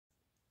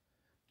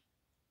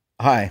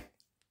Hi,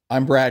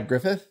 I'm Brad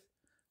Griffith.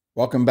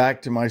 Welcome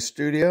back to my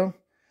studio.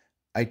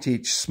 I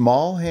teach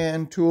small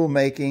hand tool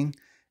making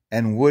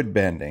and wood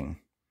bending.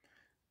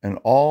 And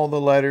all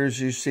the letters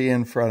you see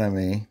in front of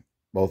me,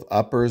 both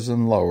uppers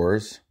and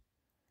lowers,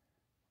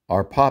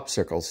 are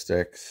popsicle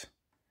sticks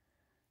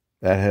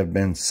that have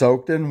been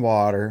soaked in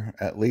water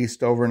at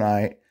least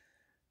overnight,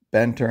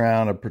 bent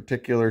around a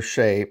particular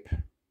shape,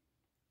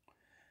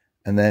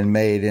 and then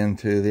made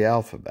into the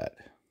alphabet.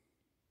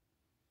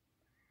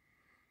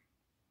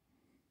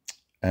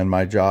 And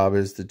my job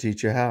is to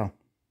teach you how.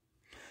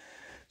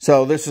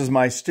 So this is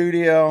my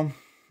studio.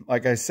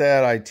 Like I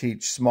said, I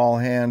teach small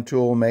hand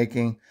tool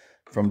making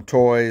from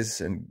toys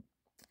and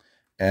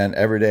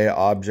everyday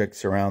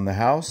objects around the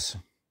house.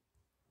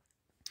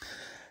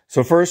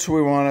 So first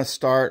we want to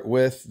start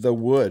with the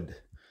wood.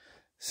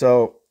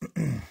 So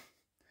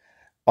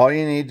all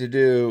you need to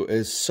do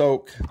is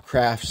soak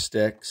craft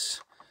sticks,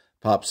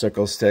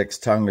 popsicle sticks,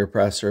 tongue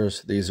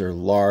depressors. These are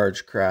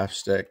large craft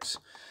sticks.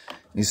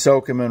 You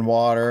soak them in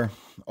water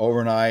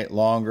overnight,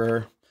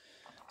 longer.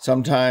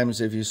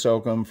 Sometimes if you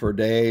soak them for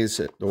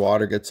days, the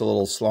water gets a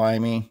little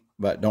slimy,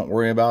 but don't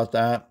worry about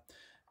that.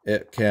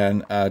 It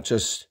can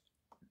just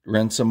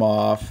rinse them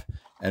off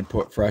and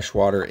put fresh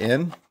water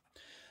in.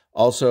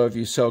 Also, if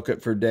you soak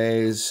it for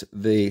days,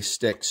 the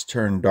sticks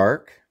turn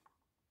dark.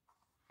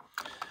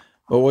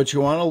 But what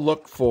you want to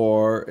look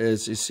for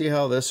is, you see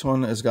how this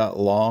one has got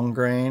long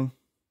grain?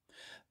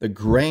 The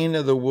grain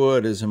of the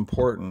wood is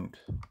important.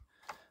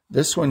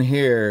 This one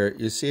here,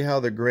 you see how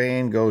the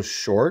grain goes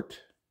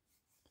short?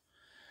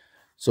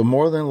 So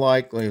more than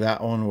likely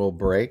that one will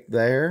break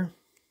there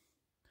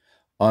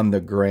on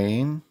the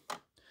grain.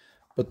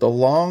 But the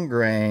long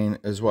grain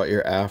is what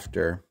you're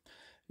after.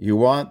 You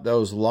want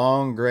those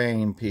long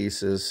grain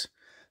pieces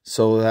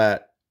so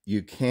that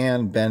you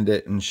can bend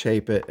it and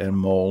shape it and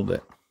mold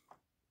it.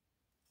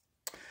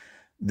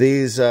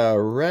 These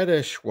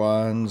reddish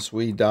ones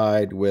we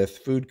dyed with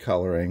food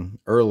coloring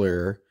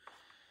earlier.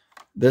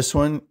 This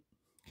one,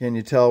 can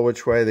you tell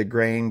which way the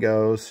grain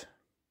goes?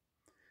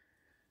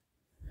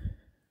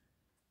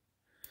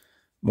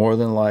 More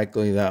than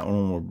likely that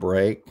one will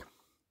break.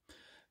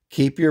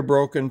 Keep your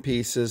broken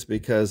pieces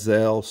because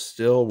they'll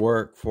still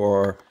work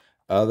for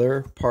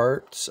other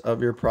parts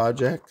of your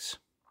projects.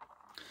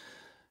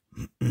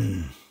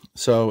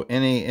 So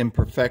any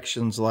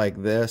imperfections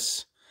like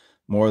this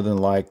more than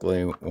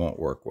likely won't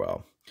work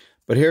well.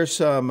 But here's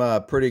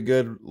some pretty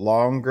good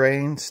long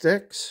grain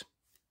sticks.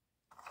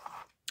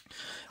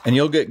 And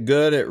you'll get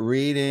good at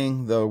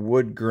reading the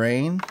wood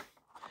grain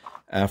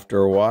after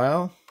a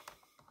while.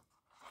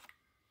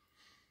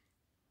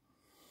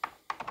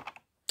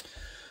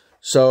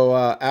 So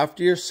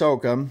after you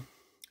soak them,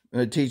 I'm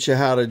going to teach you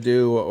how to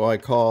do what I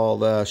call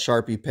the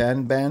Sharpie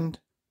pen bend.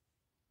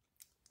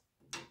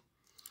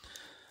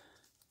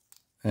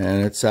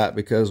 And it's that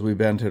because we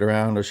bent it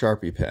around a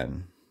Sharpie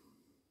pen.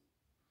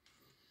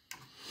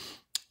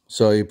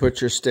 So you put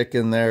your stick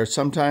in there.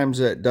 Sometimes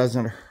it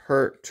doesn't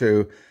hurt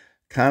to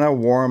kind of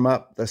warm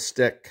up the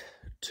stick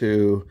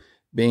to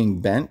being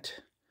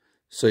bent.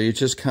 So you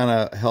just kind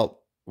of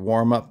help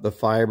warm up the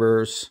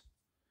fibers.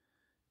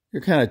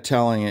 You're kind of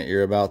telling it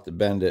you're about to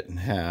bend it in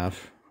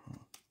half.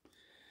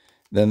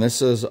 Then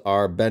this is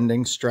our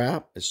bending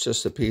strap. It's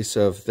just a piece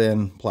of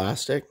thin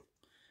plastic.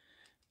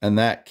 And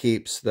that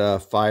keeps the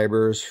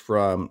fibers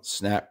from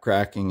snap,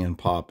 cracking, and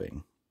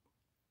popping.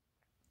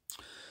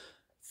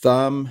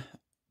 Thumb,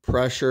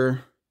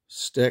 pressure,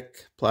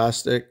 stick,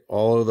 plastic,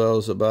 all of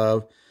those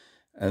above.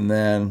 And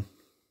then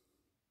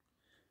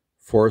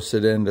force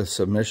it into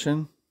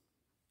submission.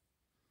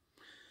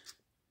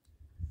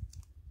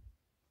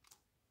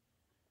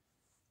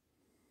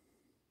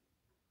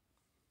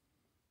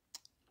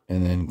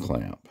 And then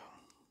clamp.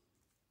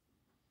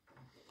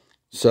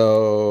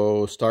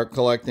 So start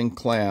collecting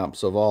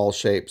clamps of all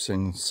shapes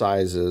and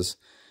sizes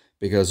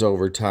because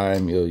over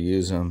time you'll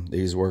use them.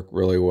 These work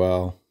really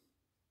well.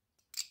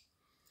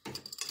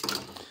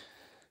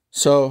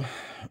 So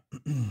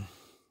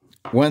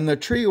when the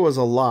tree was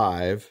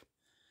alive,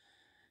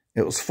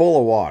 it was full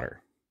of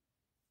water.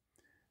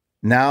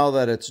 Now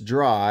that it's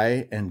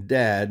dry and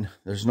dead,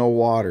 there's no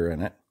water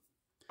in it.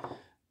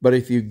 But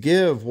if you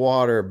give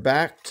water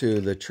back to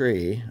the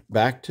tree,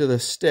 back to the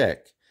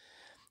stick,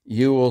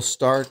 you will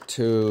start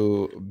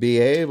to be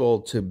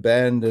able to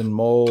bend and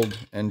mold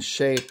and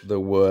shape the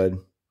wood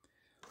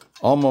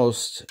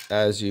almost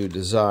as you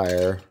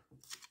desire.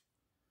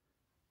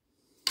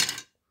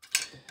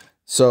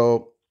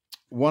 So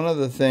one of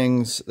the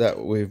things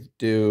that we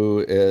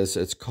do is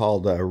it's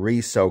called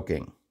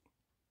re-soaking.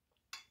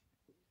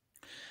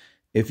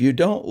 If you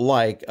don't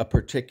like a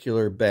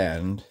particular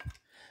bend,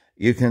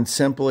 you can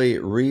simply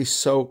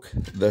re-soak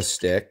the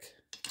stick.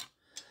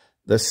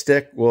 The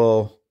stick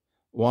will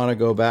want to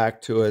go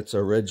back to its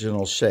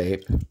original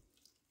shape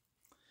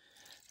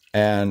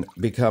and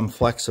become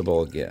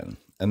flexible again.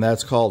 And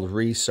that's called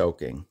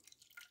re-soaking.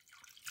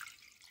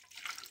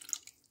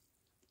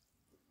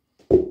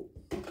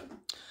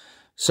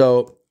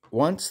 So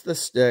once the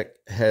stick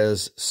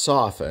has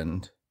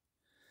softened,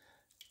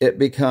 it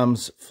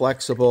becomes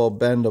flexible,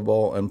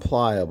 bendable, and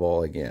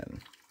pliable again.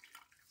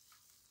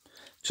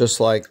 Just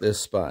like this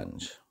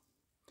sponge.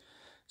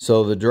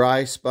 So the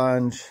dry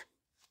sponge,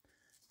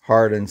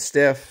 hard and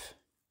stiff,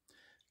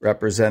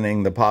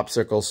 representing the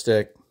popsicle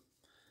stick.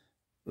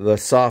 The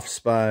soft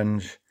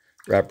sponge,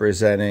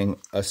 representing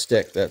a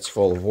stick that's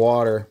full of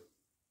water.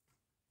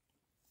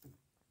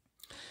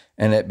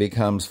 And it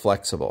becomes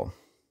flexible.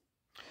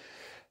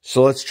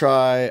 So let's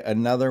try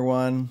another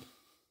one.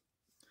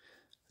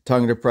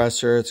 Tongue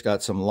depressor, it's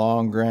got some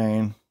long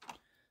grain.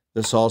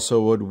 This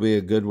also would be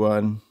a good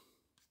one.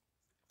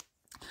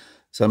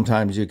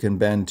 Sometimes you can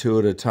bend 2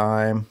 at a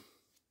time.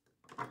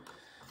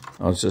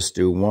 I'll just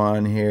do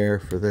 1 here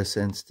for this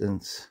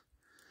instance.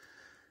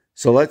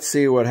 So let's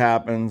see what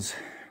happens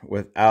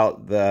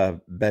without the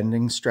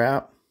bending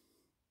strap.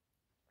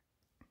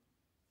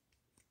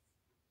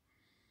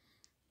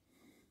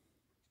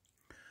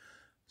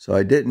 So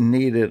I didn't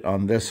need it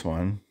on this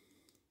one.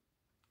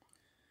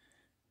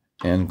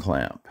 And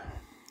clamp.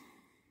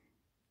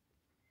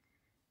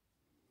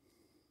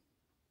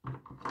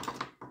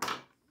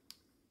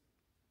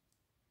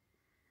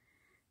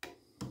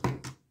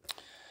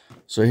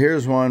 So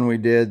here's one we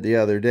did the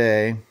other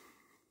day.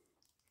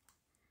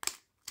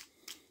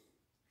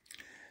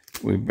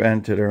 We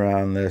bent it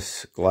around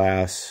this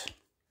glass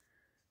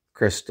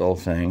crystal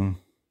thing,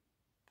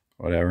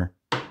 whatever,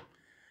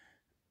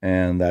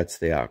 and that's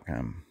the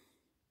outcome.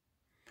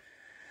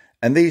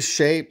 And these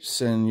shapes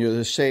and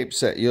the shapes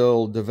that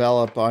you'll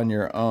develop on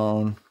your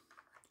own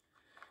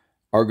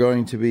are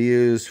going to be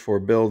used for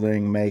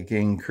building,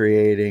 making,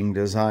 creating,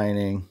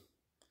 designing,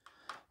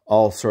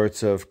 all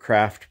sorts of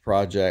craft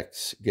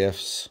projects,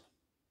 gifts.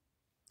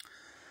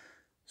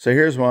 So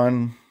here's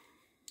one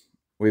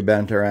we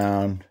bent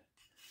around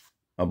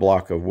a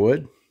block of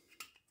wood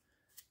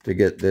to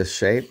get this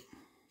shape.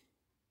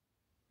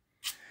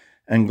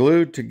 And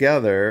glued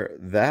together,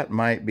 that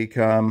might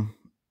become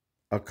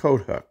a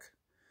coat hook.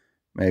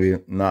 Maybe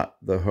not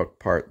the hook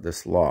part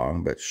this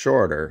long, but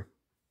shorter.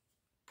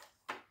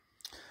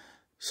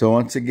 So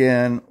once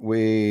again,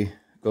 we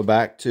go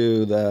back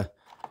to the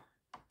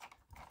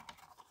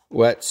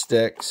wet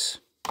sticks,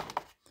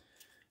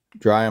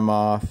 dry them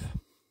off.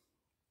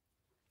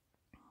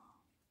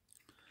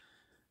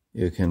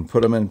 You can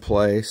put them in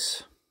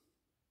place.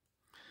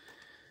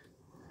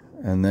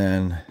 And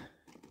then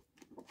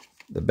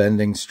the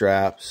bending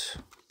straps.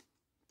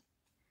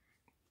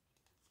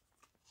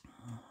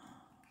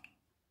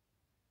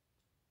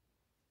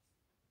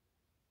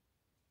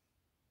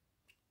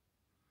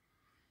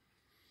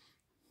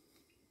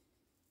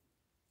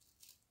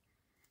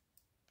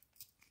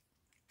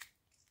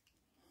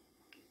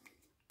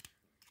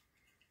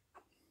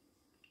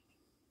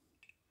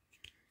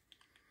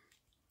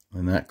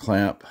 And that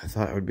clamp, I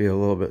thought it would be a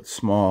little bit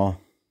small.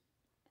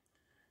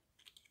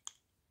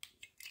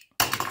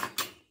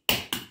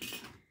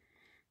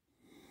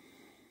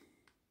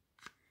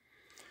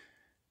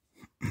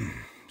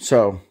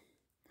 So,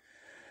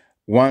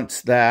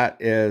 once that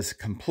is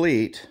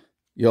complete,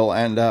 you'll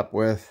end up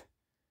with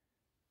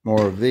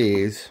more of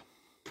these.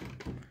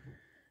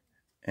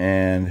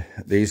 And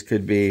these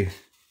could be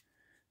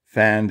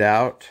fanned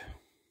out.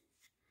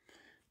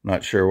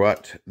 Not sure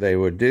what they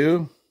would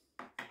do.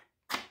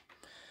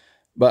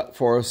 But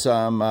for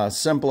some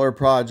simpler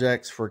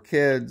projects for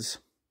kids,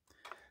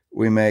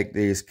 we make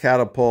these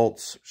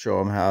catapults. Show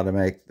them how to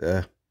make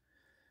the,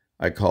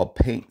 I call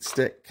paint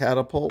stick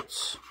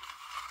catapults.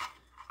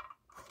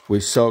 We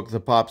soak the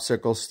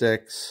popsicle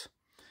sticks.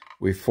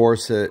 We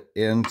force it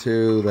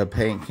into the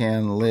paint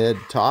can lid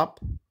top.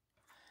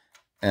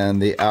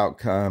 And the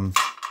outcome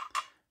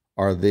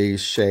are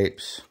these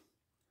shapes.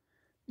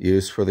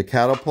 Used for the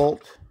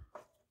catapult.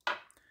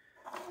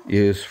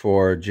 Used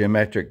for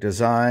geometric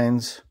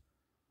designs.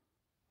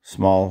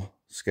 Small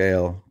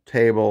scale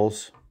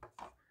tables.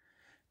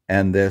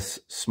 And this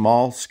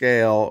small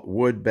scale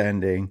wood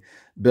bending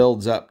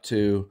builds up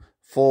to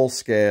full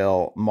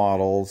scale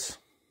models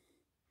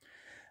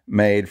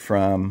made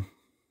from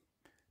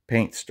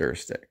paint stir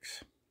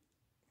sticks.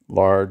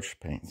 Large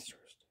paint stir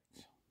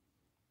sticks.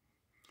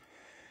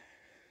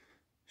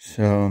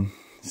 So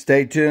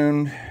stay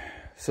tuned.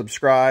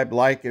 Subscribe,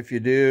 like if you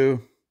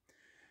do,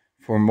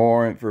 for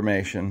more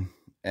information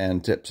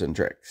and tips and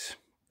tricks.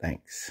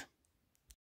 Thanks.